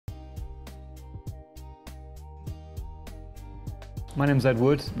My name's Ed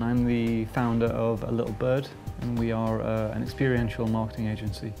Wood and I'm the founder of A Little Bird, and we are an experiential marketing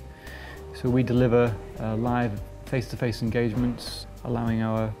agency. So we deliver live face-to-face engagements, allowing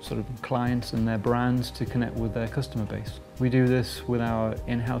our sort of clients and their brands to connect with their customer base. We do this with our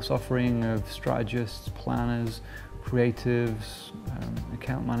in-house offering of strategists, planners, creatives,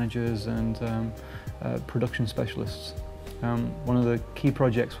 account managers and production specialists. One of the key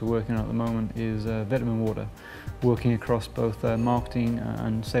projects we're working on at the moment is vitamin water, working across both marketing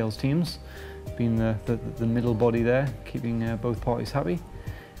and sales teams, being the middle body there, keeping both parties happy.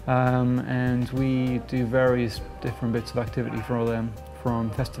 And we do various different bits of activity for them,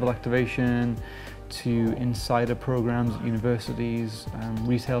 from festival activation to insider programs at universities,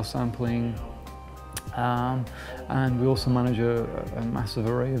 retail sampling, and we also manage a massive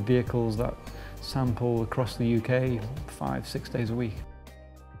array of vehicles that sample across the UK 5-6 days a week.